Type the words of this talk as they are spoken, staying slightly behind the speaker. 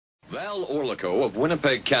Val Orlikow of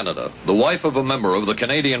Winnipeg, Canada, the wife of a member of the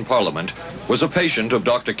Canadian Parliament, was a patient of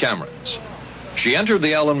Dr. Cameron's. She entered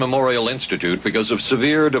the Allen Memorial Institute because of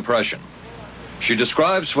severe depression. She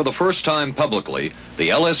describes for the first time publicly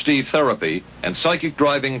the LSD therapy and psychic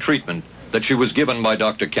driving treatment that she was given by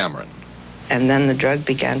Dr. Cameron. And then the drug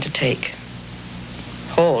began to take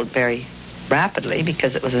hold very rapidly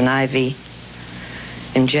because it was an IV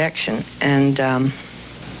injection. And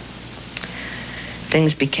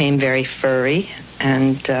things became very furry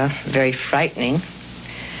and very frightening,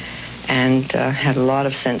 and had a lot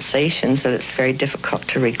of sensations that it's very difficult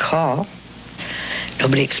to recall.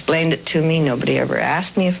 Nobody explained it to me. Nobody ever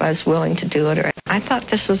asked me if I was willing to do it. I thought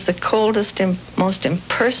this was the coldest and most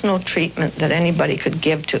impersonal treatment that anybody could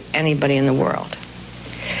give to anybody in the world.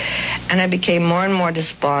 And I became more and more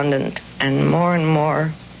despondent and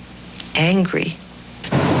more angry.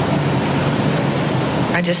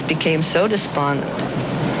 I just became so despondent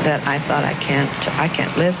that I thought I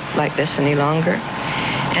can't live like this any longer.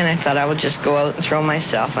 And I thought I would just go out and throw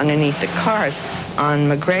myself underneath the cars on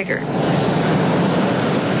McGregor.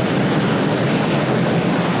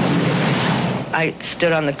 I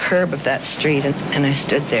stood on the curb of that street and I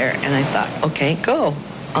stood there and I thought, okay, go.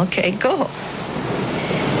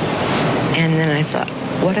 And then I thought,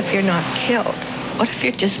 what if you're not killed? What if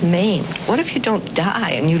you're just maimed? What if you don't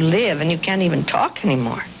die and you live and you can't even talk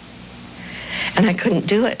anymore? And I couldn't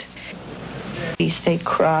do it. They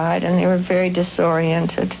cried and they were very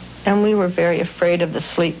disoriented. And we were very afraid of the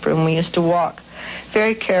sleep room. We used to walk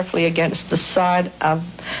very carefully against the side of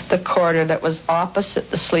the corridor that was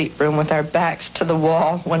opposite the sleep room with our backs to the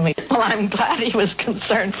wall when we... Well, I'm glad he was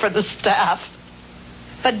concerned for the staff.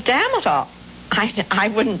 But damn it all, I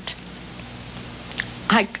wouldn't...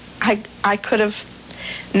 I could have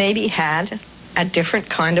maybe had a different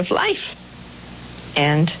kind of life.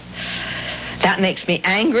 And that makes me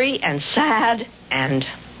angry and sad, and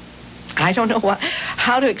I don't know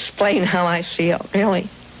how to explain how I feel, really.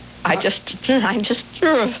 I just...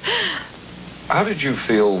 How did you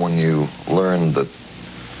feel when you learned that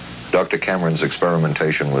Dr. Cameron's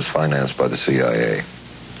experimentation was financed by the CIA?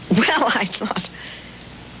 Well, I thought...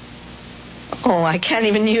 Oh, I can't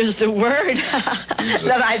even use the word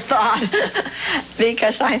that I thought,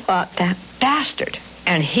 because I thought, that bastard.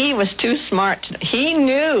 And he was too smart. He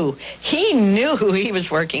knew who he was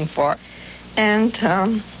working for. And,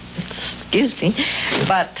 excuse me,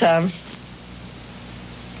 but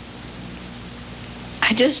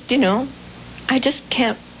I just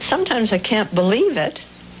can't, sometimes I can't believe it,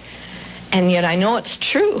 and yet I know it's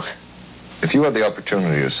true. If you had the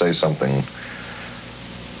opportunity to say something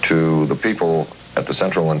to the people at the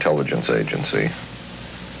Central Intelligence Agency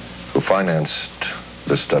who financed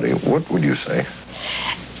this study, what would you say?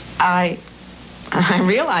 I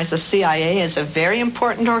realize the CIA is a very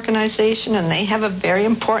important organization and they have a very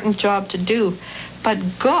important job to do, but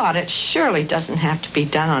God, it surely doesn't have to be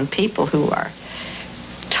done on people who are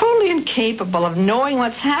totally incapable of knowing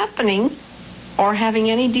what's happening or having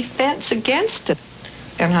any defense against it.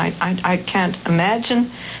 And I can't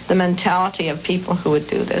imagine the mentality of people who would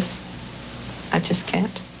do this. I just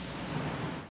can't.